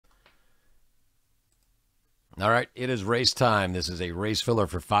All right, it is race time. This is a race filler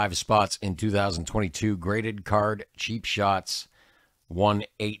for 5 spots in 2022 graded card cheap shots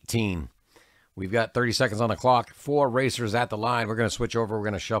 118. We've got 30 seconds on the clock. 4 racers at the line. We're going to switch over. We're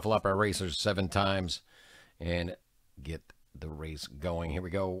going to shuffle up our racers 7 times and get the race going. Here we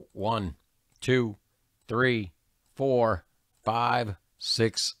go. 1, 2, 3, 4, 5,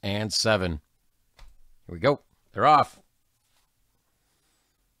 6, and 7. Here we go. They're off.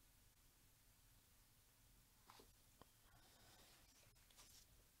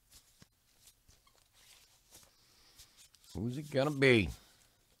 Who's it gonna be?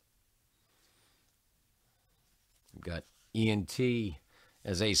 We've got ENT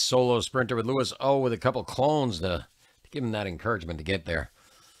as a solo sprinter with Lewis O with a couple clones to give him that encouragement to get there.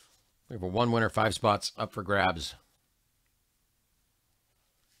 We have a 1 winner, 5 spots up for grabs.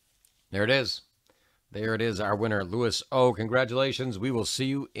 There it is. There it is, our winner, Lewis O. Congratulations. We will see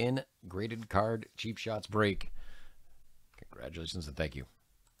you in graded card cheap shots break. Congratulations and thank you.